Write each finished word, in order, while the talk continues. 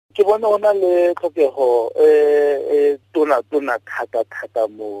ke bona ona le tlhokego tona thata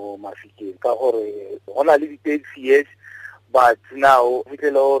mo Mafikeng ka gore gona le di-taxi but now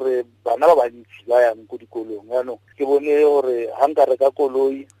fitlhela gore bana ba bantsi ba yang ko dikolong yaanong ke bone gore ga nka reka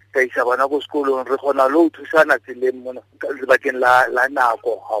koloi ka isa bana ko sekolong re kgona le go thusana tseleng mona lebakeng la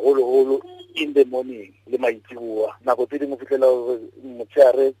nako gagolo in the morning le maitsiboa nako tse dingwe fitlhela gore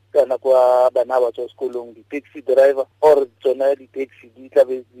motshegare ka nako ya bana ba tswa sekolong di-taxi driver or tsona di-taxi di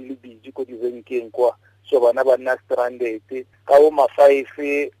tlabe di le busy ko direnkeng kwa so bana ba nna stranded ka bo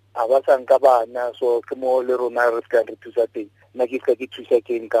ma-5 a ba sa nka bana so ke mo le rona re ska re thusa teng nna ke ka ke thusa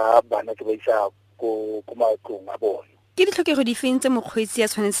keng ka bana ke ba isa ko matlong a bona. Ke ditlhokego di feng tse mokgweetsi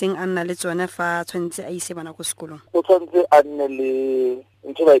ya tshwanetseng a nna le tsone fa tshwanetse a ise bana ko sekolong? O tshwanetse a nne le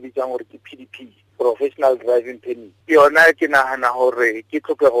ntho ba e bitsang gore ke PDP, professional driving permit. Yona ke nagana gore ke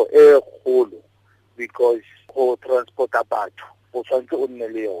tlhokego e kgolo because go transporta batho o tshwanetse o nne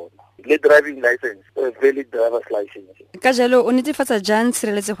le yona le driving license, a valid driver's license. Ka jalo o netefatsa jang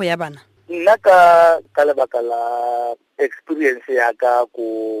tshireletsego ya bana? Nna ka lebaka la experience ya ka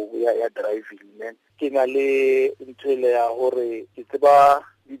ko ya driving man ke na le ntshele ya gore ke tseba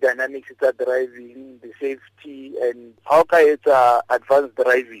di-dynamics tsa driving, the safety, and how ka etsa advanced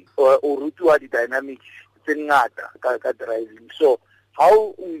driving o rutiwa di-dynamics tse ngata ka driving. So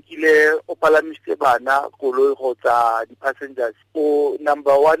how nkile o palamisitse bana koloi kgotsa di-passengers o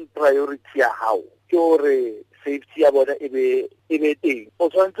number one priority ya hao ke gore safety ya bona e be teng. O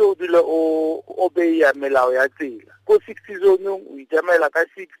tshwanetse o dule o beya melao ya tsela ko 60 zoneng o itamela ka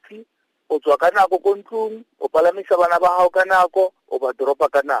 60 o tswa ka nako ko ntlong o palamisa bana ba hao ka nako o ba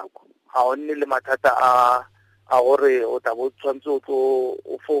dropa ka nako ga o nne le mathata a gore o tla bo tshwanetse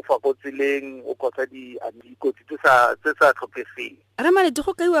o fofa ko tseleng o kgotsa dikotsi tse sa tlhokegeng. Re Malete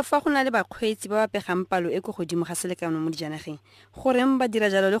go kaiwa fa go na le bakgweetsi ba ba pegang palo e go godimo ga selekano mo dijanageng goreng ba dira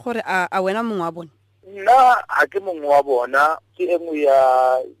jalo le gore a wena mongwe wa bone? Nna ha ke mongwe wa bona ke engwe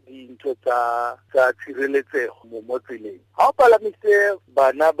ya dintho tsa tshireletsego mo tseleng. Ha o palamise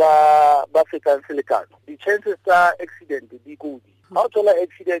bana ba fetang selekano di-chances tsa accident di kodi. Ha o thola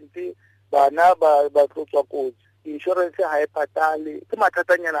accident bana ba tlotswa kotsi insurance ha e patale ke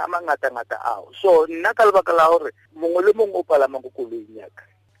mathatanyana a mangata ao. So nna ka lebaka la gore mongwe le mongwe o palama go koloing yaka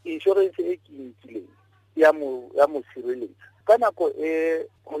insurance e ke nkileng ya mo sireletsa ka nako e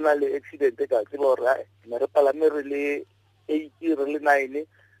go na le accident ka tseba gore ne re palame re le 8 re le 9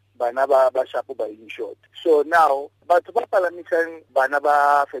 bana ba shapo ba insured. So now batho ba palamisang bana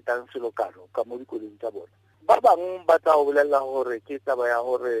ba fetang selokano ka mo dikolong tsa bona ba bang ba tla o bolela gore ke taba ya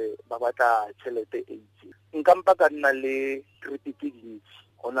gore ba batla tšhelete e itse nkampa ka nna le trip ke dintsi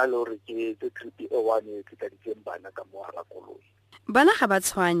gona le gore ke trip e one ke tla ditseng bana ka mo hara koloi. Bana ga ba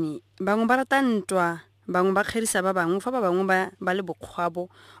tshwane, bangwe ba rata ntwa, bangwe ba kgerisa ba bangwe fa ba bangwe ba le bokgwabo.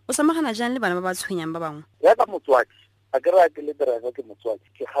 O samagana jang le bana ba ba tshwenyang ba bangwe? Ya ka motswadi a ke rate le driver ke motswadi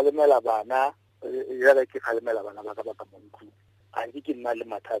ke kgalemela bana ya ke kgalemela bana ba ka ba mo ntlong a ke nna le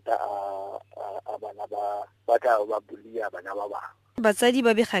mathata a bana ba tla ba bulia bana ba bangwe. Batsadi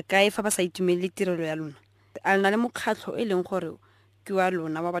ba bega kae fa ba sa itumelele tirelo ya lona? A lena le mokgatlho e leng gore ke wa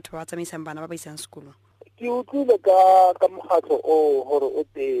lona wa batho ba tsamaisang bana ba ba isang sekolong? Ke utlwile ka mokgatlho o gore o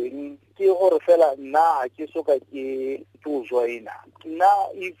teng ke gore fela nna ha ke soka ke o joina. Nna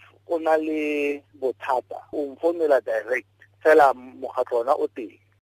if o na le bothata o mfonela direct fela mokgatlho ona o teng